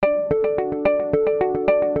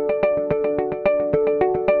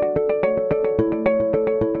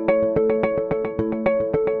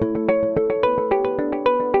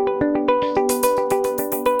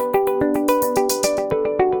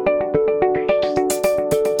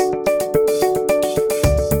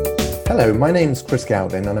Hello, my name's Chris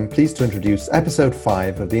Gowdin and I'm pleased to introduce episode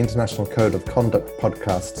 5 of the International Code of Conduct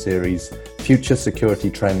podcast series, Future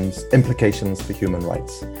Security Trends, Implications for Human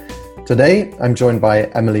Rights. Today, I'm joined by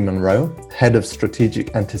Emily Munro, Head of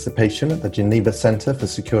Strategic Anticipation at the Geneva Centre for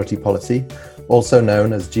Security Policy, also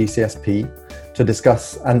known as GCSP, to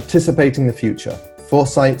discuss anticipating the future,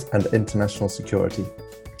 foresight and international security.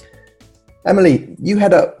 Emily, you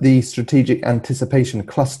head up the Strategic Anticipation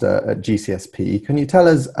Cluster at GCSP. Can you tell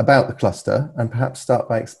us about the cluster and perhaps start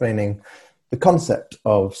by explaining the concept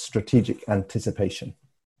of strategic anticipation?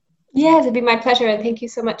 Yes, it'd be my pleasure, and thank you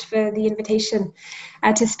so much for the invitation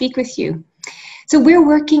to speak with you. So we're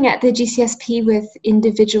working at the GCSP with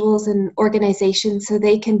individuals and organizations so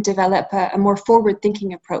they can develop a more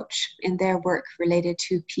forward-thinking approach in their work related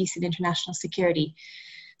to peace and international security.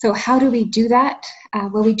 So how do we do that?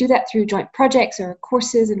 Well, we do that through joint projects or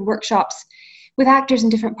courses and workshops with actors in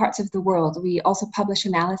different parts of the world. We also publish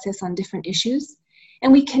analysis on different issues,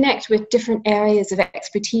 and we connect with different areas of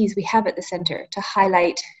expertise we have at the Centre to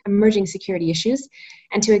highlight emerging security issues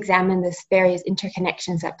and to examine the various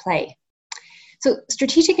interconnections at play. So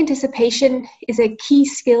strategic anticipation is a key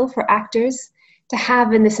skill for actors to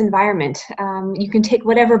have in this environment. You can take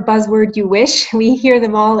whatever buzzword you wish. We hear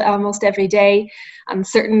them all almost every day,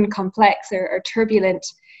 uncertain, complex, or turbulent,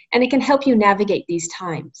 and it can help you navigate these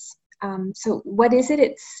times. So what is it?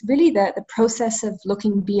 It's really the process of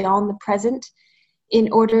looking beyond the present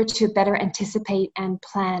in order to better anticipate and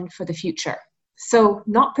plan for the future. So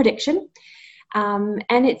not prediction, and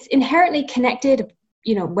it's inherently connected,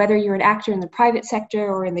 whether you're an actor in the private sector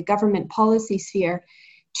or in the government policy sphere,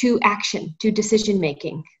 to action, to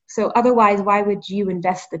decision-making. So otherwise, why would you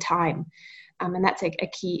invest the time? And that's a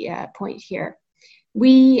key point here.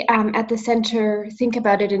 We at the Centre think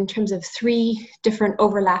about it in terms of 3 different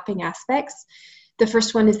overlapping aspects. The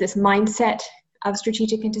first one is this mindset of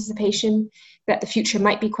strategic anticipation, that the future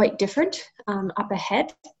might be quite different up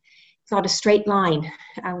ahead. It's not a straight line,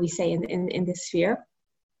 we say in this sphere.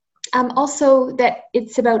 Also that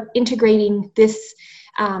it's about integrating this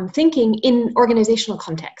thinking in organizational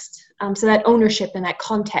context. So that ownership and that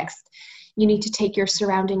context, you need to take your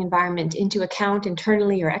surrounding environment into account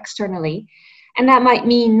internally or externally. And that might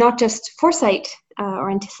mean not just foresight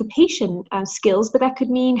or anticipation skills, but that could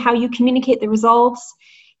mean how you communicate the results,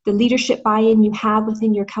 the leadership buy-in you have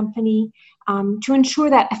within your company to ensure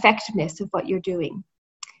that effectiveness of what you're doing.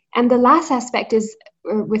 And the last aspect is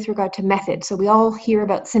with regard to methods. So we all hear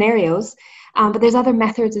about scenarios, but there's other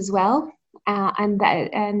methods as well.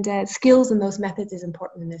 And skills in those methods is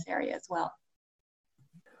important in this area as well.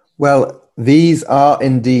 Well, these are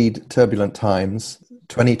indeed turbulent times.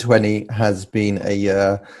 2020 has been a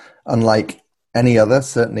year unlike any other,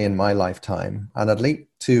 certainly in my lifetime. And I'd like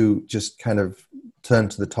to just kind of turn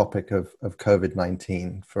to the topic of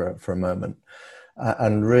COVID-19 for a moment,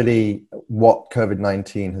 and really what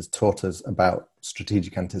COVID-19 has taught us about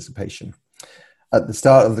strategic anticipation. At the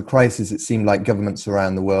start of the crisis, it seemed like governments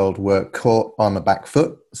around the world were caught on a back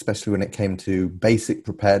foot, especially when it came to basic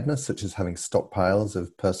preparedness, such as having stockpiles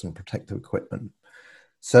of personal protective equipment.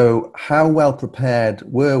 So how well prepared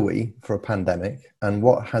were we for a pandemic, and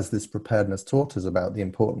what has this preparedness taught us about the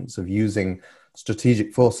importance of using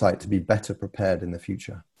strategic foresight to be better prepared in the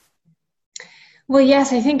future? Well,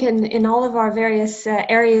 yes, I think in all of our various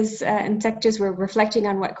areas and sectors, we're reflecting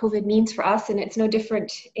on what COVID means for us, and it's no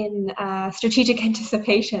different in strategic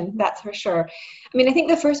anticipation, that's for sure. I mean, I think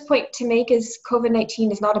the first point to make is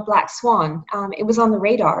COVID-19 is not a black swan. It was on the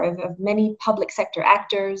radar of many public sector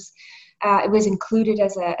actors. It was included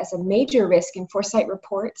as a major risk in foresight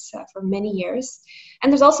reports for many years.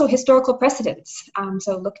 And there's also historical precedents.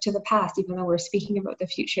 So look to the past, even though we're speaking about the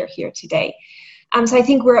future here today. So I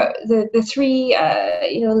think we're the 3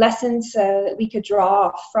 lessons that we could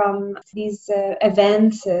draw from these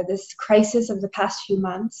events, this crisis of the past few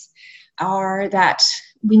months, are that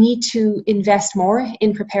we need to invest more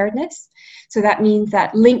in preparedness. So that means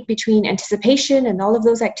that link between anticipation and all of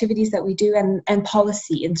those activities that we do and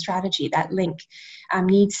policy and strategy, that link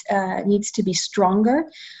needs to be stronger.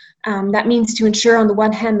 That means to ensure, on the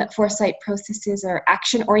one hand, that foresight processes are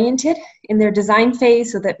action-oriented in their design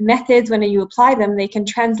phase, so that methods, when you apply them, they can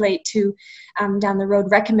translate to, down the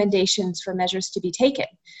road, recommendations for measures to be taken,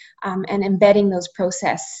 and embedding those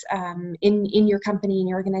process in your company, in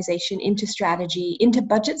your organization, into strategy, into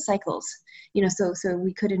budget cycles. So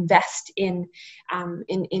we could invest in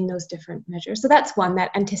those different measures. So that's one,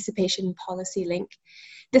 that anticipation policy link.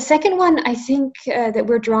 The second one, I think, that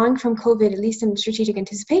we're drawing from COVID, at least in strategic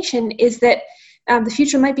anticipation, is that the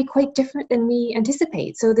future might be quite different than we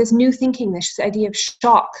anticipate. So this new thinking, this idea of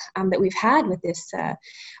shock that we've had with this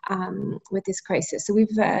crisis. So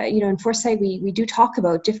we've, in Foresight, we do talk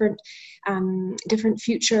about different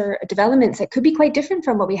future developments that could be quite different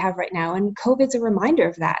from what we have right now, and COVID's a reminder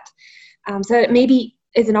of that. So it maybe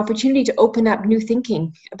is an opportunity to open up new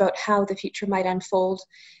thinking about how the future might unfold.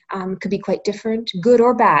 Could be quite different, good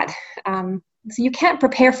or bad. So you can't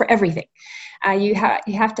prepare for everything. You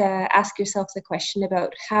have to ask yourself the question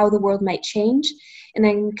about how the world might change, and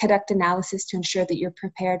then conduct analysis to ensure that you're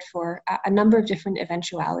prepared for a number of different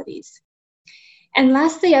eventualities. And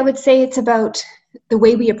lastly, I would say it's about the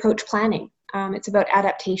way we approach planning. It's about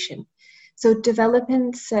adaptation. So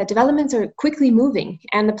developments are quickly moving,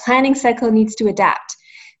 and the planning cycle needs to adapt.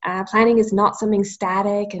 Planning is not something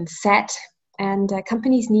static and set. And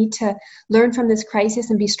companies need to learn from this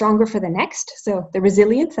crisis and be stronger for the next. So the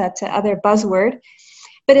resilience, that's other buzzword.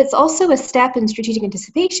 But it's also a step in strategic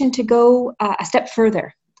anticipation to go a step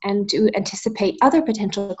further and to anticipate other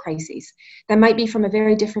potential crises that might be from a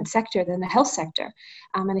very different sector than the health sector.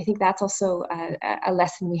 And I think that's also a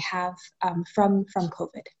lesson we have from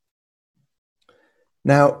COVID.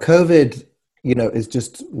 Now, COVID, is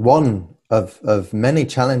just one of many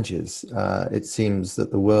challenges it seems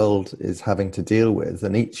that the world is having to deal with,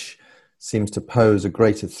 and each seems to pose a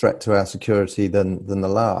greater threat to our security than the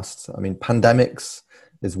last. I mean, pandemics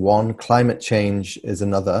is one, climate change is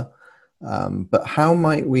another, but how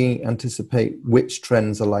might we anticipate which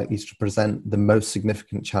trends are likely to present the most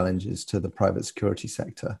significant challenges to the private security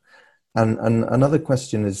sector? And another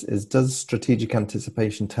question is does strategic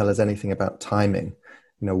anticipation tell us anything about timing?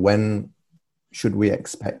 When should we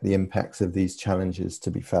expect the impacts of these challenges to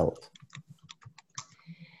be felt?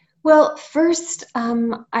 Well, first,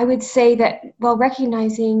 I would say that while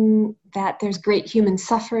recognizing that there's great human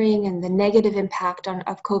suffering and the negative impact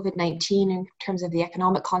of COVID-19 in terms of the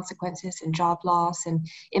economic consequences and job loss and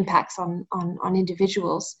impacts on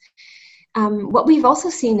individuals, what we've also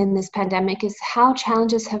seen in this pandemic is how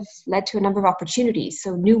challenges have led to a number of opportunities.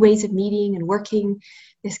 So new ways of meeting and working,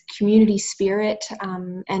 this community spirit,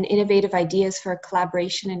 and innovative ideas for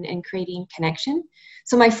collaboration and creating connection.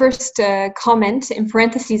 So my first comment, in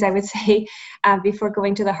parentheses, I would say, before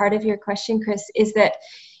going to the heart of your question, Chris, is that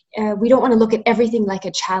we don't want to look at everything like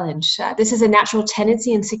a challenge. This is a natural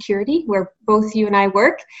tendency in security, where both you and I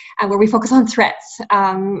work, and where we focus on threats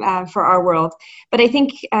for our world. But I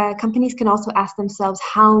think companies can also ask themselves,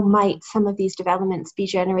 how might some of these developments be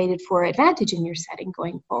generated for advantage in your setting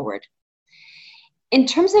going forward? In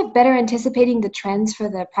terms of better anticipating the trends for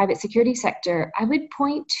the private security sector, I would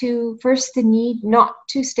point to first the need not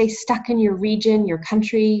to stay stuck in your region, your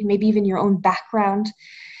country, maybe even your own background.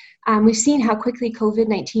 We've seen how quickly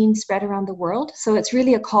COVID-19 spread around the world, so it's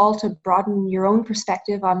really a call to broaden your own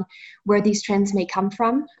perspective on where these trends may come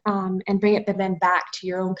from, and bring it then back to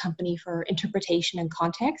your own company for interpretation and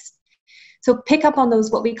context. So pick up on those,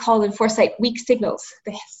 what we call in Foresight, weak signals,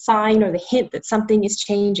 the sign or the hint that something is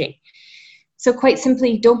changing. So quite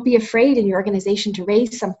simply, don't be afraid in your organization to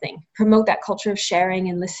raise something. Promote that culture of sharing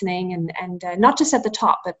and listening, and not just at the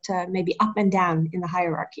top, but maybe up and down in the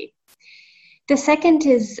hierarchy. The second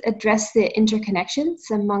is address the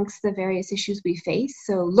interconnections amongst the various issues we face.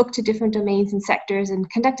 So look to different domains and sectors and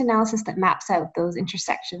conduct analysis that maps out those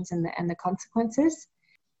intersections and the consequences.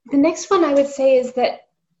 The next one I would say is that,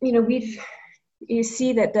 you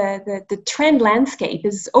see that the trend landscape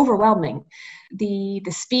is overwhelming. The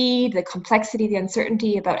speed, the complexity, the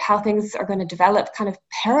uncertainty about how things are going to develop kind of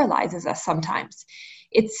paralyzes us sometimes.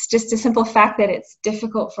 It's just a simple fact that it's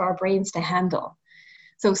difficult for our brains to handle.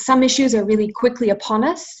 So some issues are really quickly upon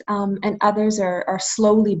us, and others are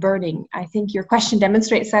slowly burning. I think your question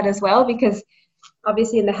demonstrates that as well, because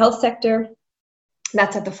obviously in the health sector,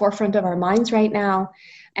 that's at the forefront of our minds right now.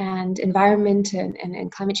 And environment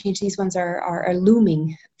and climate change, these ones are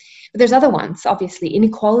looming. But there's other ones, obviously,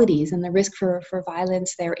 inequalities and the risk for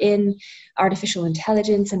violence therein, artificial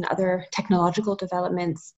intelligence and other technological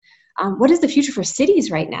developments. What is the future for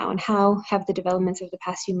cities right now, and how have the developments of the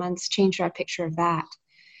past few months changed our picture of that?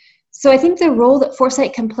 So I think the role that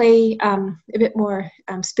Foresight can play a bit more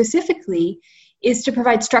specifically is to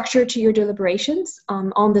provide structure to your deliberations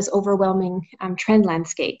on this overwhelming trend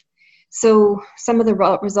landscape. So some of the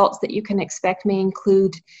results that you can expect may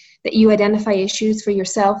include that you identify issues for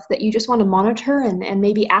yourself that you just want to monitor and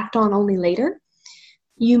maybe act on only later.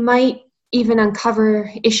 You might even uncover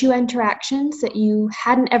issue interactions that you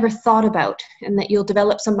hadn't ever thought about, and that you'll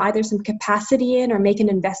develop either some capacity in or make an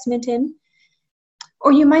investment in.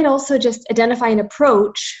 Or you might also just identify an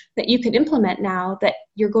approach that you can implement now that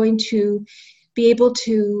you're going to be able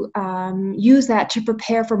to use that to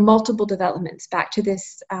prepare for multiple developments. Back to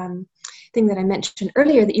this thing that I mentioned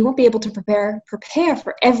earlier, that you won't be able to prepare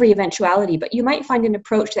for every eventuality, but you might find an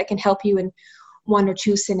approach that can help you in one or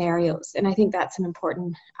two scenarios. And I think that's an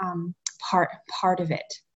important part of it.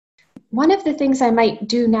 One of the things I might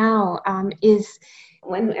do now is,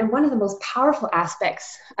 and one of the most powerful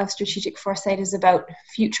aspects of strategic foresight is about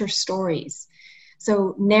future stories.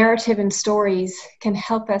 So narrative and stories can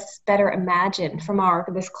help us better imagine from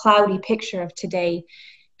this cloudy picture of today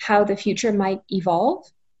how the future might evolve.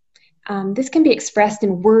 This can be expressed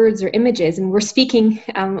in words or images, and we're speaking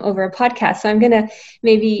over a podcast, so I'm going to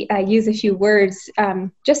maybe use a few words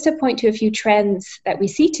just to point to a few trends that we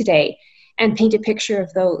see today and paint a picture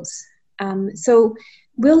of those. So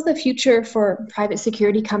will the future for private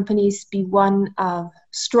security companies be one of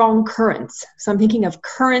strong currents? So I'm thinking of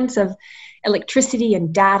currents of electricity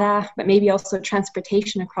and data, but maybe also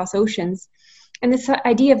transportation across oceans. And this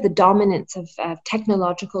idea of the dominance of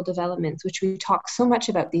technological developments, which we talk so much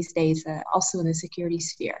about these days, also in the security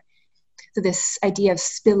sphere. So this idea of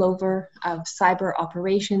spillover of cyber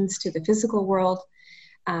operations to the physical world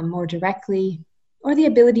more directly, or the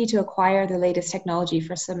ability to acquire the latest technology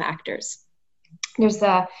for some actors. There's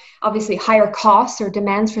obviously higher costs or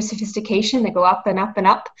demands for sophistication that go up and up and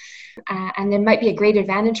up. And there might be a great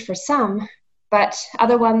advantage for some, but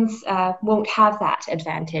other ones won't have that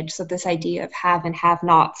advantage. So this idea of have and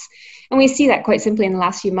have-nots. And we see that quite simply in the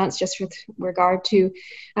last few months, just with regard to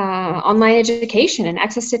online education and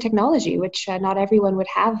access to technology, which not everyone would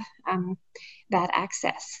have that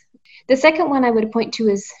access. The second one I would point to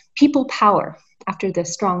is people power after the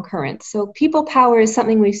strong current. So people power is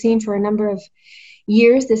something we've seen for a number of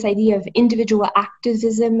years, this idea of individual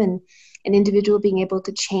activism and an individual being able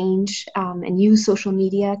to change and use social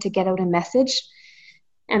media to get out a message,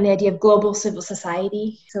 and the idea of global civil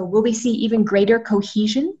society. So will we see even greater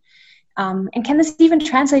cohesion? And can this even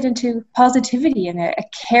translate into positivity and a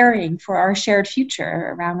caring for our shared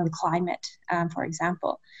future around the climate, for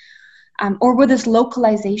example? Or will this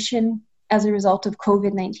localization as a result of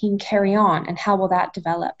COVID-19 carry on, and how will that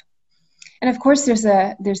develop? And of course, there's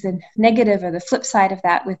the negative or the flip side of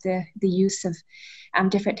that with the use of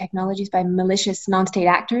different technologies by malicious non-state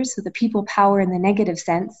actors, so the people power in the negative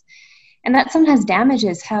sense. And that sometimes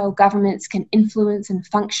damages how governments can influence and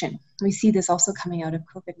function. We see this also coming out of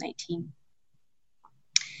COVID-19.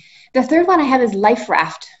 The third one I have is life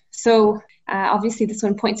raft. So obviously this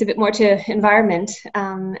one points a bit more to environment,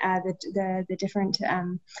 the different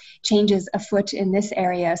changes afoot in this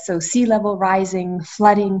area. So sea level rising,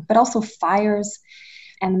 flooding, but also fires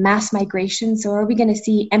and mass migration. So are we going to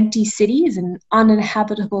see empty cities and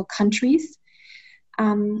uninhabitable countries?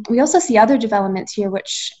 We also see other developments here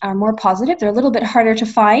which are more positive. They're a little bit harder to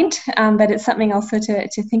find, but it's something also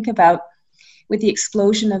to think about, with the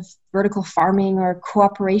explosion of vertical farming or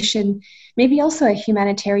cooperation, maybe also a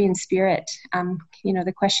humanitarian spirit.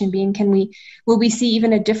 The question being, will we see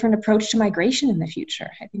even a different approach to migration in the future?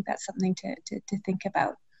 I think that's something to think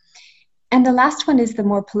about. And the last one is the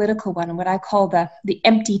more political one, what I call the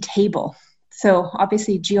empty table. So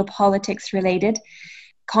obviously geopolitics related.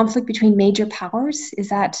 Conflict between major powers, is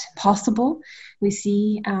that possible? We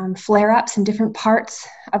see flare-ups in different parts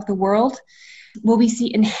of the world. Will we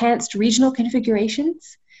see enhanced regional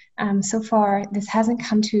configurations? So far, this hasn't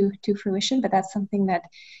come to fruition, but that's something that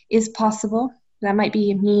is possible. That might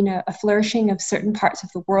mean a flourishing of certain parts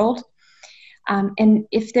of the world. And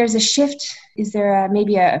if there's a shift, is there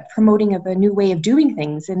maybe a promoting of a new way of doing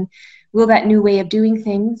things? And will that new way of doing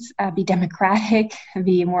things be democratic,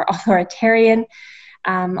 be more authoritarian?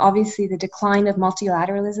 Obviously, the decline of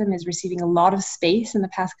multilateralism is receiving a lot of space in the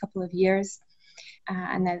past couple of years.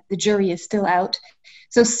 And the jury is still out.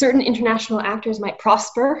 So certain international actors might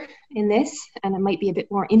prosper in this, and it might be a bit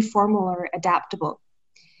more informal or adaptable.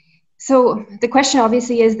 So the question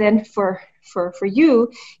obviously is then for you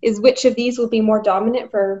is, which of these will be more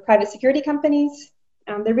dominant for private security companies?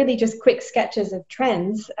 They're really just quick sketches of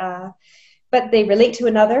trends, but they relate to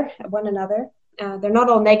one another. They're not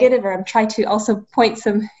all negative, or I'm trying to also point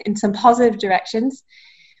in some positive directions.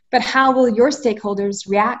 But how will your stakeholders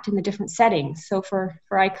react in the different settings? So for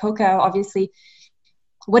ICOCA, obviously,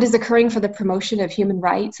 what is occurring for the promotion of human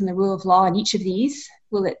rights and the rule of law in each of these?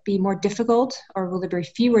 Will it be more difficult, or will there be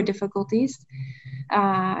fewer difficulties?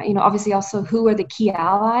 Obviously also, who are the key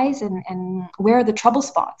allies, and where are the trouble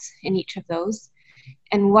spots in each of those?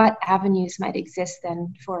 And what avenues might exist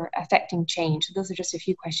then for affecting change? So those are just a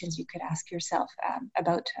few questions you could ask yourself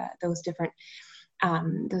about those different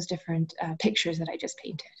pictures that I just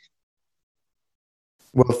painted.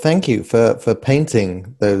 Well, thank you for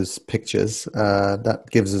painting those pictures. That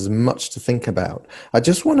gives us much to think about. I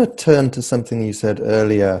just want to turn to something you said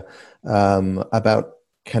earlier about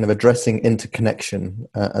kind of addressing interconnection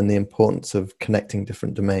and the importance of connecting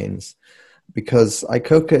different domains. Because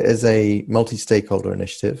ICOCA is a multi-stakeholder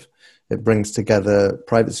initiative. It brings together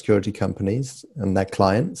private security companies and their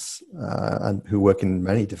clients, and who work in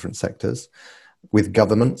many different sectors, with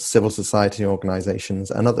governments, civil society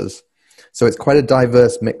organizations, and others. So it's quite a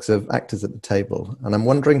diverse mix of actors at the table. And I'm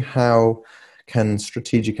wondering, how can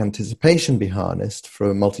strategic anticipation be harnessed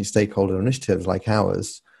for multi-stakeholder initiatives like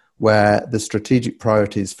ours, where the strategic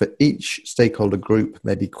priorities for each stakeholder group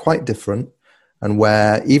may be quite different, and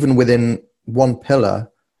where even within one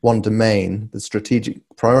pillar, one domain, the strategic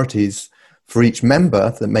priorities for each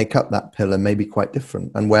member that make up that pillar may be quite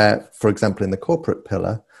different, and where, for example, in the corporate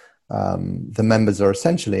pillar, the members are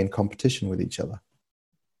essentially in competition with each other.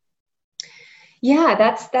 Yeah,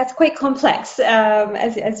 that's quite complex,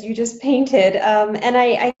 as you just painted. And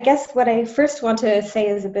I guess what I first want to say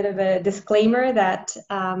is a bit of a disclaimer that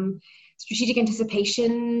strategic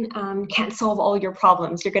anticipation can't solve all your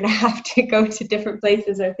problems. You're going to have to go to different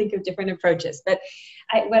places or think of different approaches. But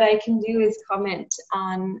what I can do is comment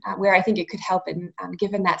on where I think it could help in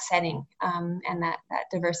given that setting and that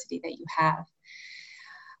diversity that you have.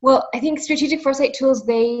 Well, I think strategic foresight tools,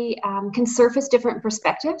 they can surface different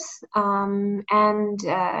perspectives, and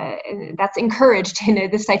that's encouraged in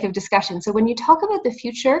this type of discussion. So when you talk about the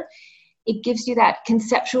future, it gives you that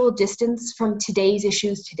conceptual distance from today's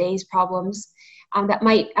issues, today's problems, that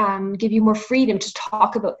might give you more freedom to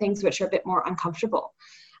talk about things which are a bit more uncomfortable.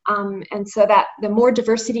 And so that the more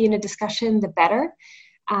diversity in a discussion, the better.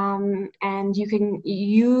 And you can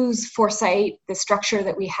use foresight, the structure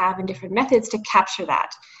that we have in different methods, to capture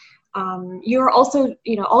that. You're also,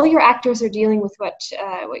 all your actors are dealing with what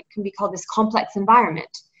can be called this complex environment.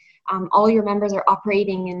 All your members are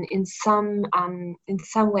operating in some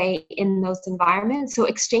way in those environments. So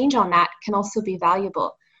exchange on that can also be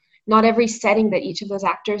valuable. Not every setting that each of those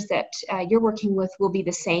actors that you're working with will be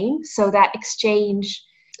the same. So that exchange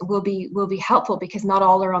will be helpful, because not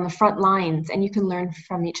all are on the front lines, and you can learn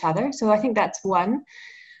from each other. So I think that's one.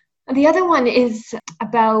 And the other one is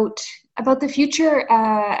about the future,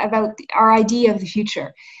 about our idea of the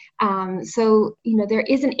future. So there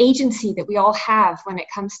is an agency that we all have when it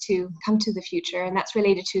comes to the future, and that's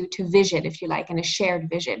related to vision, if you like, and a shared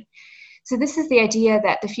vision. So this is the idea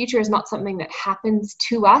that the future is not something that happens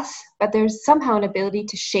to us, but there's somehow an ability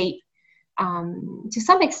to shape, to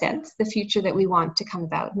some extent, the future that we want to come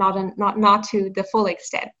about, not to the full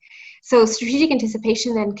extent. So strategic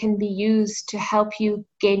anticipation then can be used to help you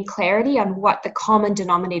gain clarity on what the common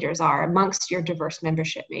denominators are amongst your diverse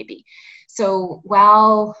membership, maybe. So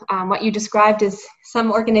while what you described as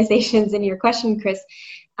some organizations in your question, Chris,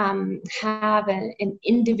 have an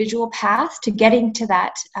individual path to getting to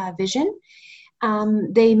that vision,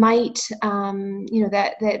 they might,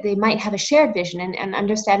 that they might have a shared vision, and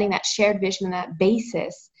understanding that shared vision and that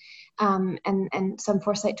basis, and some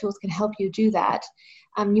foresight tools can help you do that.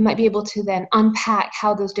 You might be able to then unpack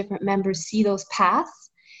how those different members see those paths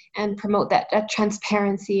and promote that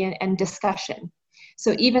transparency and discussion.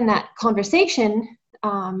 So even that conversation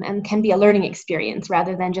and can be a learning experience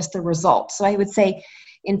rather than just a result. So I would say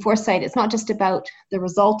in foresight, it's not just about the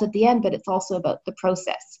result at the end, but it's also about the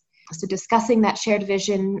process. So discussing that shared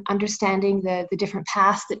vision, understanding the different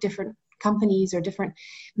paths that different companies or different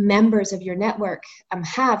members of your network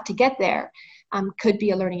have to get there could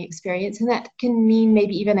be a learning experience. And that can mean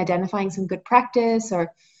maybe even identifying some good practice,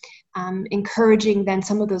 or encouraging then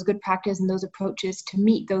some of those good practice and those approaches to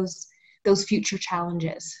meet those future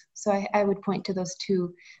challenges. So I would point to those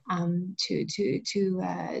two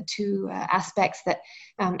aspects that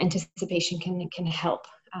anticipation can help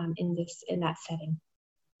in that setting.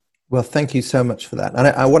 Well, thank you so much for that. And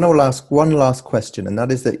I want to ask one last question, and that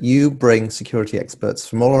is that you bring security experts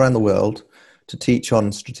from all around the world to teach on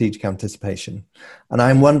strategic anticipation. And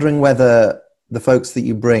I'm wondering whether the folks that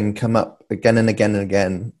you bring come up again and again and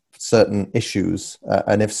again certain issues,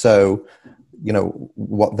 and if so,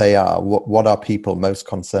 what they are. What are people most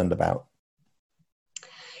concerned about?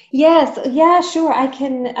 Yes, yeah, sure. I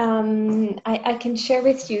can share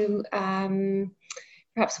with you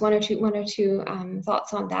perhaps one or two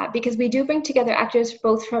thoughts on that, because we do bring together actors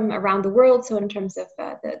both from around the world, so in terms of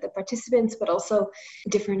the participants, but also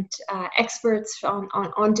different experts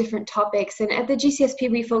on different topics. And at the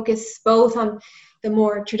GCSP, we focus both on the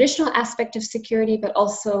more traditional aspect of security, but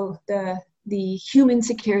also the human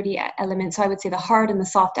security element. So I would say the hard and the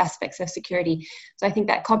soft aspects of security. So I think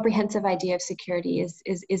that comprehensive idea of security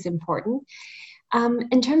is important.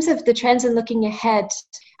 In terms of the trends and looking ahead,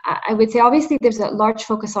 I would say obviously there's a large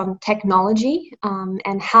focus on technology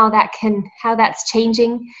and how that's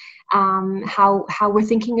changing, how we're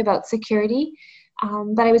thinking about security.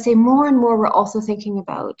 But I would say more and more we're also thinking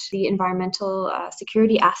about the environmental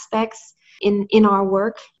security aspects in our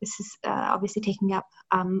work. This is obviously taking up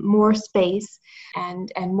more space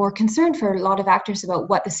and more concern for a lot of actors about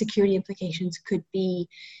what the security implications could be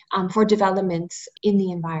for developments in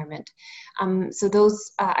the environment. So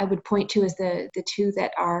those I would point to as the two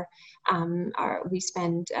that are we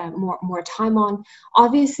spend more time on.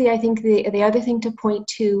 Obviously, I think the other thing to point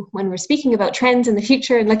to when we're speaking about trends in the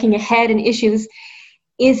future and looking ahead and issues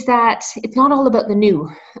is that it's not all about the new.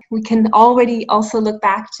 We can already also look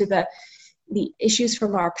back to the issues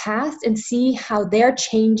from our past and see how they're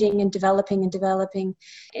changing and developing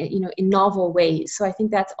in novel ways. So I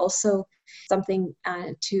think that's also something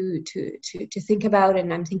to think about.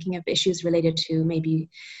 And I'm thinking of issues related to maybe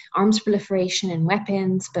arms proliferation and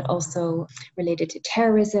weapons, but also related to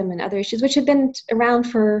terrorism and other issues, which have been around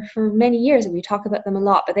for many years, and we talk about them a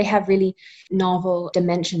lot, but they have really novel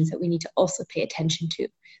dimensions that we need to also pay attention to.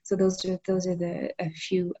 So those are a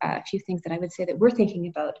few things that I would say that we're thinking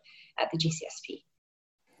about at the GCSP.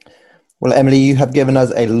 Well, Emily, you have given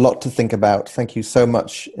us a lot to think about. Thank you so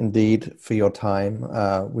much indeed for your time.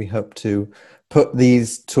 We hope to put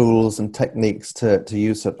these tools and techniques to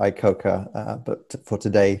use at ICOCA. But for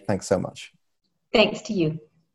today, thanks so much. Thanks to you.